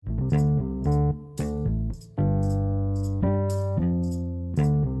मिलान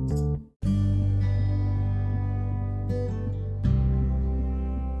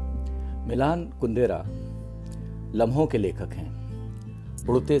कुंदेरा लम्हों के लेखक हैं,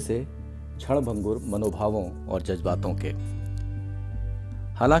 उड़ते से क्षणभंगुर मनोभावों और जज्बातों के।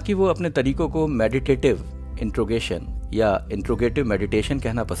 हालांकि वो अपने तरीकों को मेडिटेटिव इंट्रोगेशन या इंट्रोगेटिव मेडिटेशन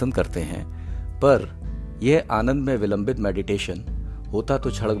कहना पसंद करते हैं, पर यह आनंद में विलंबित मेडिटेशन होता तो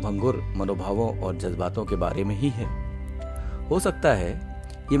क्षणभंगुर मनोभावों और जज्बातों के बारे में ही है। हो सकता है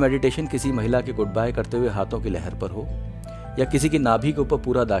ये मेडिटेशन किसी महिला के गुड बाय करते हुए हाथों की लहर पर हो, या किसी की नाभि के ऊपर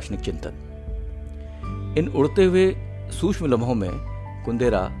पूरा दार्शनिक चिंतन। इन उड़ते हुए सूक्ष्म लम्हों में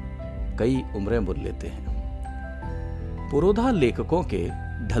कुंदेरा कई उम्रें बुन लेते हैं। पुरोधा लेखकों के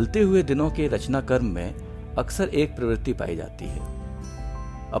ढलते हुए दिनों के रचना कर्म में अक्सर एक प्रवृत्ति पाई जाती है।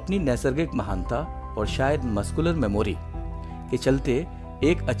 अपनी नैसर्गिक महानता और शायद मस्कुलर मेमोरी के चलते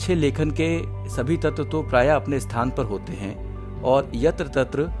एक अच्छे लेखन के सभी तत्व तो प्रायः अपने स्थान पर होते हैं और यत्र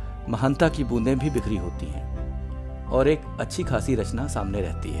तत्र महानता की बूंदें भी बिखरी होती हैं और एक अच्छी खासी रचना सामने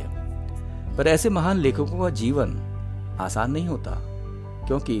रहती है। पर ऐसे महान लेखकों का जीवन आसान नहीं होता,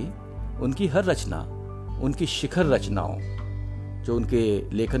 क्योंकि उनकी हर रचना, उनकी शिखर रचनाओं जो उनके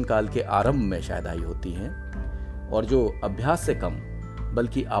लेखन काल के आरंभ में शायद आई होती हैं और जो अभ्यास से कम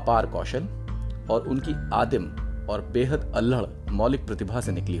बल्कि अपार कौशल और उनकी आदिम और बेहद अल्हड़ मौलिक प्रतिभा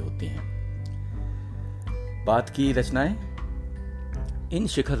से निकली होती हैं। बात की रचनाएं इन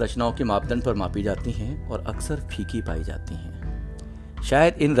शिखर रचनाओं के मापदंड पर मापी जाती हैं और अक्सर फीकी पाई जाती हैं।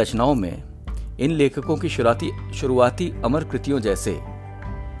 शायद इन रचनाओं में इन लेखकों की शुरुआती अमर कृतियों जैसे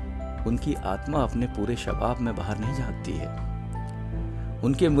उनकी आत्मा अपने पूरे शबाब में बाहर नहीं झांकती है।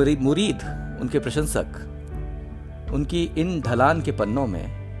 उनके मुरीद, उनके प्रशंसक, उनकी इन ढलान के पन्नों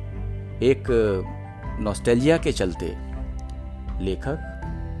में एक नॉस्टैल्जिया के चलते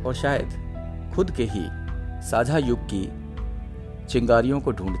लेखक और शायद खुद के ही साझा युग की चिंगारियों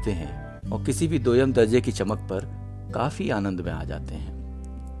को ढूंढते हैं और किसी भी दोयम दर्जे की चमक पर काफी आनंद में आ जाते हैं।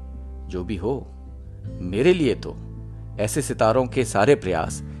 जो भी हो, मेरे लिए तो ऐसे सितारों के सारे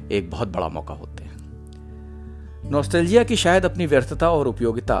प्रयास एक बहुत बड़ा मौका होते हैं। नॉस्टैल्जिया की शायद अपनी व्यर्थता और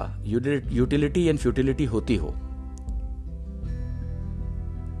उपयोगिता, यूटिलिटी एंड फ्यूटिलिटी होती हो,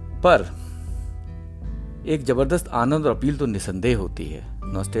 पर एक जबरदस्त आनंद और अपील तो निसंदेह होती है।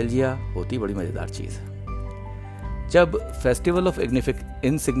 नॉस्टैल्जिया होती बड़ी मजेदार चीज है। जब फेस्टिवल ऑफ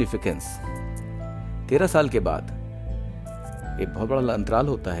इनसिग्निफिकेंस 13 साल के बाद, एक बहुत बड़ा अंतराल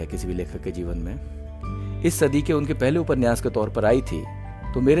होता है किसी भी लेखक के जीवन में, इस सदी के उनके पहले उपन्यास के तौर पर आई थी,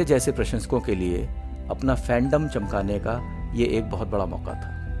 तो मेरे जैसे प्रशंसकों के लिए अपना फैंडम चमकाने का ये एक बहुत बड़ा मौका था।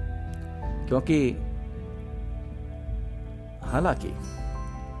 क्योंकि हालांकि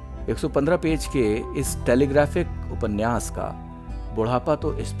 115 पेज के इस टेलीग्राफिक उपन्यास का बुढ़ापा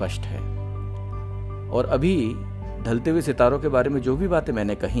तो स्पष्ट है और अभी ढलते हुए सितारों के बारे में जो भी बातें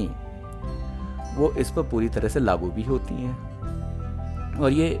मैंने कही वो इस पर पूरी तरह से लागू भी होती हैं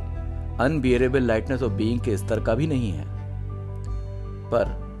और ये अनबियरेबल लाइटनेस ऑफ बीइंग के स्तर का भी नहीं है। पर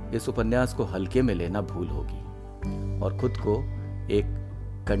इस उपन्यास को हल्के में लेना भूल होगी और खुद को एक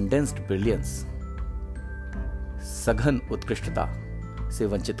कंडेंस्ड ब्रिलियंस, सघन उत्कृष्टता से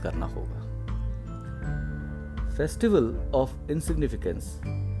वंचित करना होगा। फेस्टिवल ऑफ इनसिग्निफिकेंस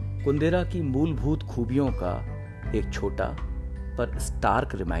कुंदेरा की मूलभूत खूबियों का एक छोटा पर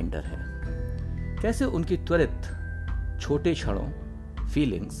स्टार्क रिमाइंडर है। कैसे उनकी त्वरित छोटे क्षणों,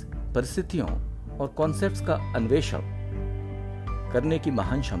 फीलिंग्स, परिस्थितियों और कॉन्सेप्ट्स का अन्वेषण करने की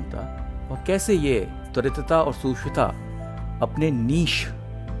महान क्षमता और कैसे ये त्वरितता और सूक्ष्मता अपने नीश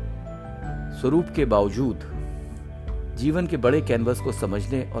स्वरूप के बावजूद जीवन के बड़े कैनवस को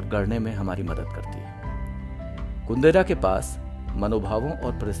समझने और गढ़ने में हमारी मदद करती है। कुंदेरा के पास मनोभावों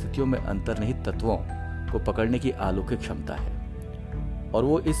और परिस्थितियों में अंतर्निहित तत्वों को पकड़ने की अलौकिक क्षमता है और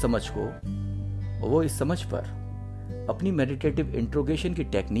वो इस समझ पर अपनी मेडिटेटिव इंट्रोगेशन की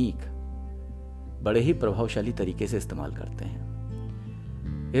टेक्निक बड़े ही प्रभावशाली तरीके से इस्तेमाल करते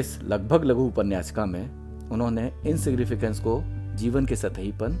हैं। इस लगभग लघु उपन्यासिका में उन्होंने इनसिग्निफिकेंस को जीवन के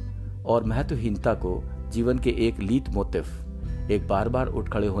सतहीपन और महत्वहीनता को जीवन के एक लीट मोटिव, एक बार बार उठ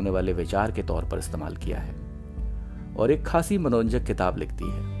खड़े होने वाले विचार के तौर पर इस्तेमाल किया है और एक खासी मनोरंजक किताब लिखती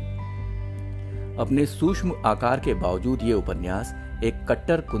है। अपने सूक्ष्म आकार के बावजूद ये उपन्यास एक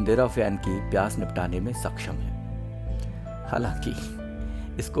कट्टर कुंदेरा फैन की प्यास निपटाने में सक्षम है। हालांकि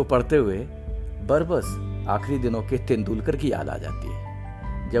इसको पढ़ते हुए बरबस आखिरी दिनों के तेंदुलकर की याद आ जाती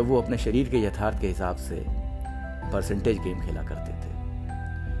है, जब वो अपने शरीर के यथार्थ के हिसाब से परसेंटेज गेम खेला करते थे।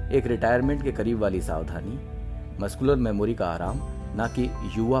 एक रिटायरमेंट के करीब वाली सावधानी, मस्कुलर मेमोरी का आराम, ना कि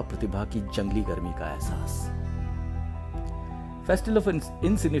युवा प्रतिभा की जंगली गर्मी का एहसास। फेस्टिवल ऑफ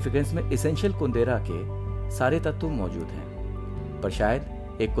इनसिग्निफिकेंस में एसेंशियल कुंदेरा के सारे तत्व मौजूद हैं, पर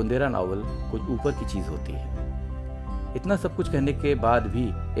शायद एक कुंदेरा नॉवल कुछ ऊपर की चीज होती है। इतना सब कुछ कहने के बाद भी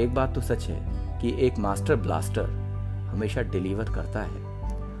एक बात तो सच है कि एक मास्टर ब्लास्टर हमेशा डिलीवर करता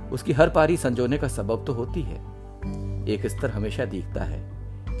है। उसकी हर पारी संजोने का सबब तो होती है। एक स्तर हमेशा दिखता है,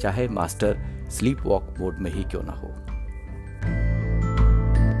 चाहे मास्टर स्लीप वॉक मोड में ही क्यों ना हो।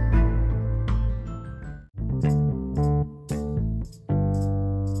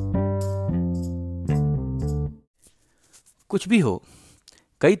 कुछ भी हो,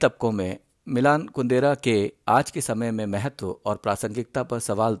 कई तबकों में मिलान कुंदेरा के आज के समय में महत्व और प्रासंगिकता पर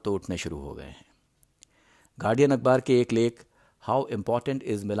सवाल तो उठने शुरू हो गए हैं। गार्डियन अखबार के एक लेख how important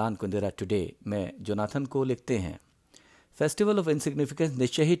is Milan Kundera today में जोनाथन को लिखते हैं, फेस्टिवल ऑफ इनसिग्निफिकेंस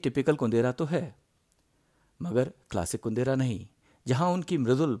निश्चय ही टिपिकल कुंदेरा तो है, मगर क्लासिक कुंदेरा नहीं, जहां उनकी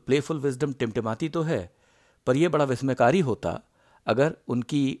मृदुल प्लेफुल विजडम टिमटिमाती तो है, पर यह बड़ा विस्मयकारी होता अगर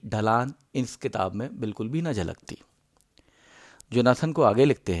उनकी ढलान इस किताब में बिल्कुल भी न झलकती। जोनाथन को आगे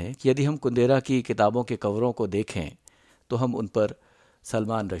लिखते हैं कि यदि हम कुंदेरा की किताबों के कवरों को देखें तो हम उन पर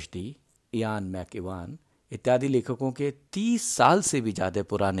सलमान रश्दी, इयान मैकइवान इत्यादि लेखकों के 30 साल से भी ज़्यादा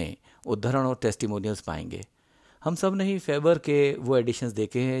पुराने उद्धरण और टेस्टिमोनियल्स पाएंगे। हम सब ने ही फेबर के वो एडिशंस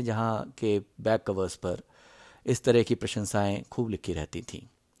देखे हैं जहाँ के बैक कवर्स पर इस तरह की प्रशंसाएं खूब लिखी रहती थीं,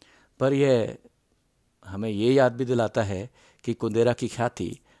 पर यह हमें ये याद भी दिलाता है कि कुंदेरा की ख्याति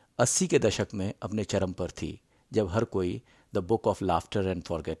 80 के दशक में अपने चरम पर थी, जब हर कोई the book of laughter and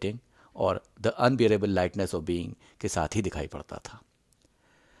forgetting और the unbearable lightness of being के साथ ही दिखाई पड़ता था।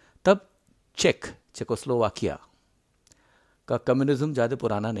 तब चेकोस्लोवाकिया का कम्युनिज्म ज़्यादा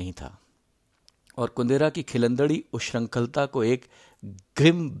पुराना नहीं था और कुंदेरा की खिलंदड़ी उच्छृंखलता को एक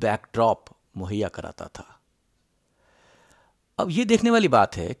ग्रिम बैकड्रॉप मुहैया कराता था। अब ये देखने वाली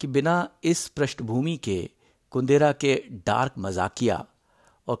बात है कि बिना इस पृष्ठभूमि के कुंदेरा के डार्क मजाकिया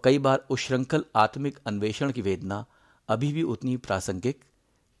और कई बार उच्छृंखल आत्मिक अन्वेषण की वेदना अभी भी उतनी प्रासंगिक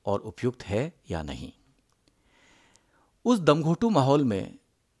और उपयुक्त है या नहीं। उस दमघोटू माहौल में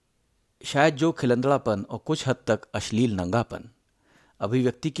शायद जो खिलंदड़ापन और कुछ हद तक अश्लील नंगापन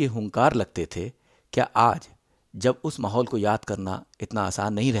अभिव्यक्ति के हुंकार लगते थे, क्या आज जब उस माहौल को याद करना इतना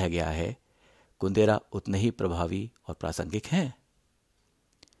आसान नहीं रह गया है, कुंदेरा उतने ही प्रभावी और प्रासंगिक हैं?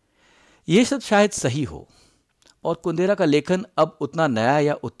 ये सब शायद सही हो और कुंदेरा का लेखन अब उतना नया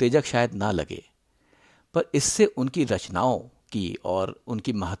या उत्तेजक शायद ना लगे, पर इससे उनकी रचनाओं की और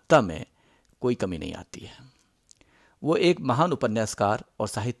उनकी महत्ता में कोई कमी नहीं आती है। वो एक महान उपन्यासकार और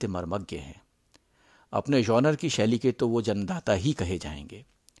साहित्य मर्मज्ञ हैं। अपने जॉनर की शैली के तो वो जन्मदाता ही कहे जाएंगे।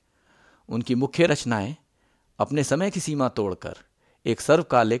 उनकी मुख्य रचनाएं अपने समय की सीमा तोड़कर एक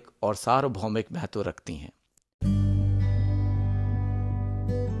सर्वकालिक और सार्वभौमिक महत्व रखती हैं।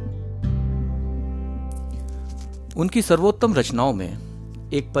 उनकी सर्वोत्तम रचनाओं में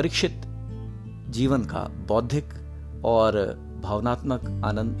एक परीक्षित जीवन का बौद्धिक और भावनात्मक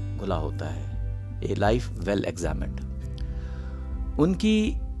आनंद घुला होता है, ए लाइफ वेल एग्जामिन्ड। उनकी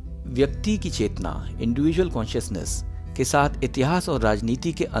व्यक्ति की चेतना, इंडिविजुअल कॉन्शियसनेस के साथ इतिहास और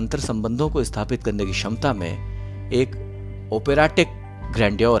राजनीति के अंतर संबंधों को स्थापित करने की क्षमता में एक ओपेराटिक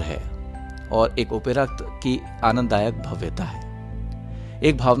ग्रैंड्योर है और एक ओपेरा की आनंददायक भव्यता है।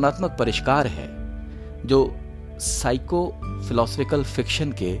 एक भावनात्मक परिष्कार है जो साइको फिलोसफिकल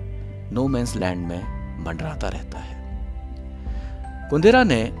फिक्शन के नो मैंस लैंड में मंडराता रहता है। कुंदेरा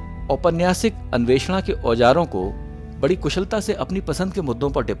ने औपन्यासिक अन्वेषणा के औजारों को बड़ी कुशलता से अपनी पसंद के मुद्दों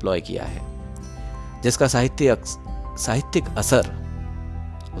पर डिप्लॉय किया है, जिसका साहित्यिक असर,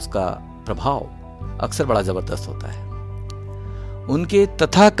 उसका प्रभाव अक्सर बड़ा जबरदस्त होता है। उनके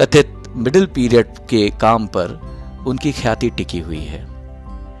तथाकथित मिडिल पीरियड के काम पर उनकी ख्याति टिकी हुई है।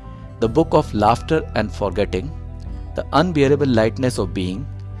 The book of laughter and forgetting, the unbearable lightness of being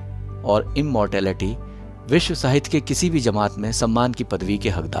और इमॉर्टैलिटी विश्व साहित्य के किसी भी जमात में सम्मान की पदवी के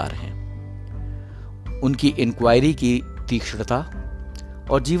हकदार हैं। उनकी इंक्वायरी की तीक्ष्णता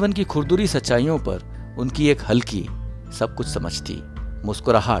और जीवन की खुरदुरी सच्चाइयों पर उनकी एक हल्की, सब कुछ समझती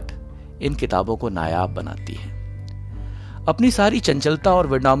मुस्कुराहट इन किताबों को नायाब बनाती है। अपनी सारी चंचलता और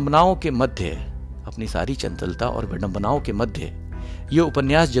विडंबनाओं के मध्य ये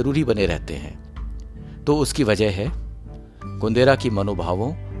उपन्यास जरूरी बने रहते हैं। तो उसकी वजह है कुंदेरा की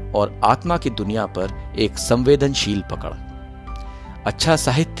मनोभावों और आत्मा की दुनिया पर एक संवेदनशील पकड़। अच्छा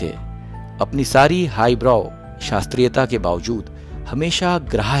साहित्य अपनी सारी हाईब्राउ शास्त्रीयता के बावजूद हमेशा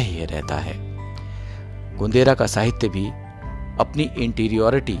ग्राह्य रहता है। कुंदेरा का साहित्य भी अपनी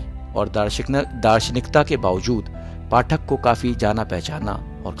इंटीरियोरिटी और दार्शनिकता के बावजूद पाठक को काफी जाना पहचाना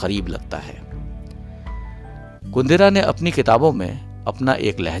और करीब लगता है। कुंदेरा ने अपनी किताबों में अपना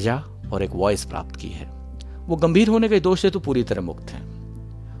एक लहजा और एक वॉइस प्राप्त की है। वो गंभीर होने के दोष से तो पूरी तरह मुक्त हैं।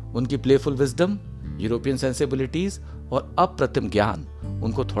 उनकी प्लेफुल विजडम, यूरोपियन सेंसिबिलिटीज और अप्रतिम ज्ञान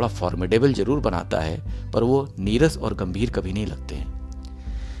उनको थोड़ा फॉर्मिडेबल जरूर बनाता है, पर वो नीरस और गंभीर कभी नहीं लगते हैं।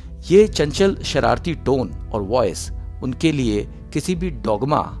 ये चंचल शरारती टोन और वॉइस उनके लिए किसी भी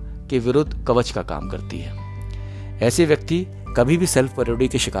डॉगमा के विरुद्ध कवच का काम करती है। ऐसे व्यक्ति कभी भी सेल्फ पैरोडी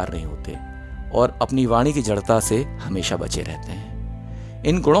के शिकार नहीं होते और अपनी वाणी की जड़ता से हमेशा बचे रहते हैं।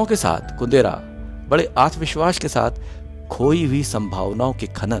 इन गुणों के साथ कुंदेरा बड़े आत्मविश्वास के साथ खोई हुई संभावनाओं के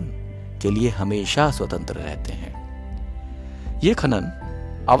खनन के लिए हमेशा स्वतंत्र रहते हैं। यह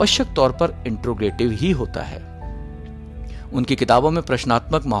खनन आवश्यक तौर पर इंट्रोगेटिव ही होता है। उनकी किताबों में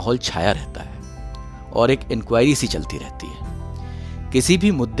प्रश्नात्मक माहौल छाया रहता है और एक इंक्वायरी सी चलती रहती है। किसी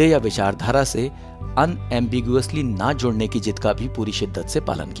भी मुद्दे या विचारधारा से अनएम्बिगुअसली ना जुड़ने की जिद का भी पूरी शिद्दत से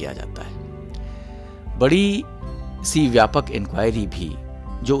पालन किया जाता है। बड़ी सी व्यापक इंक्वायरी भी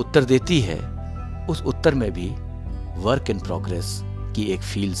जो उत्तर देती है, उस उत्तर में भी वर्क इन प्रोग्रेस की एक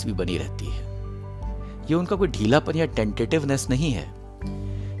फील्स भी बनी रहती है। ये उनका कोई ढीलापन या टेंटेटिवनेस नहीं है।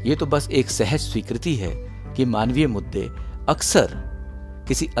 ये तो बस एक सहज स्वीकृति है कि मानवीय मुद्दे अक्सर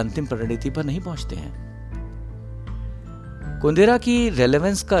किसी अंतिम परिणति पर नहीं पहुंचते हैं। कुंदेरा की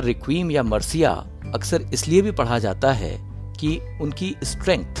रेलेवेंस का रिक्वीम या मर्सिया अक्सर इसलिए भी पढ़ा जाता है कि उनकी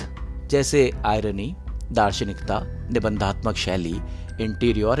स्ट्रेंथ जैसे आयरनी, दार्शनिकता, निबंधात्मक शैली,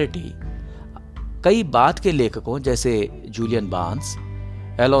 इंटीरियोरिटी कई बाद के लेखकों जैसे Julian Barnes,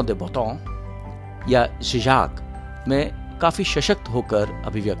 Alain de Botton या शिजाक में काफी सशक्त होकर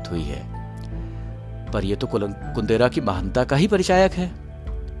अभिव्यक्त हुई है। पर यह तो कुंदेरा की महानता का ही परिचायक है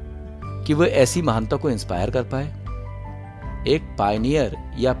कि वह ऐसी महानता को इंस्पायर कर पाए। एक पायनियर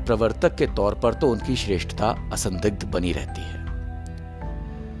या प्रवर्तक के तौर पर तो उनकी श्रेष्ठता असंदिग्ध बनी रहती है।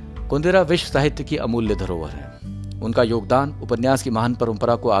 कुंदेरा विश्व साहित्य की अमूल्य धरोहर है। उनका योगदान उपन्यास की महान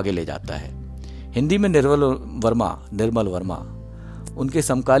परंपरा को आगे ले जाता है। हिंदी में निर्मल वर्मा उनके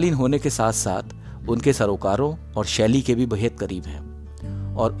समकालीन होने के साथ साथ उनके सरोकारों और शैली के भी बेहद करीब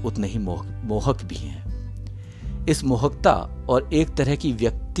हैं और उतने ही मोहक भी हैं। इस मोहकता और एक तरह की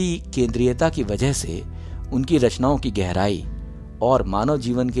व्यक्ति केंद्रीयता की वजह से उनकी रचनाओं की गहराई और मानव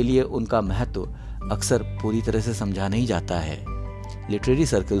जीवन के लिए उनका महत्व अक्सर पूरी तरह से समझा नहीं जाता है। लिटरेरी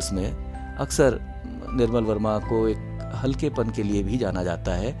सर्कल्स में अक्सर निर्मल वर्मा को एक हल्केपन के लिए भी जाना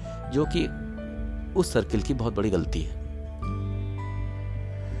जाता है, जो कि उस सर्किल की बहुत बड़ी गलती है।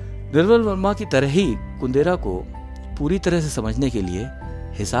 निर्मल वर्मा की तरह ही कुंदेरा को पूरी तरह से समझने के लिए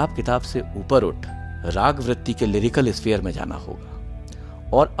हिसाब किताब से ऊपर उठ राग वृत्ति के लिरिकल स्फीयर में जाना होगा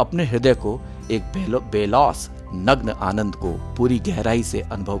और अपने हृदय को एक बेलौस नग्न आनंद को पूरी गहराई से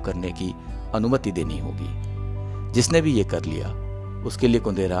अनुभव करने की अनुमति देनी होगी। जिसने भी ये कर लिया उसके लिए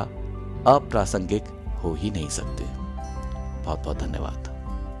कुंदेरा अप्रासंगिक हो ही नहीं सकते। बहुत बहुत धन्यवाद।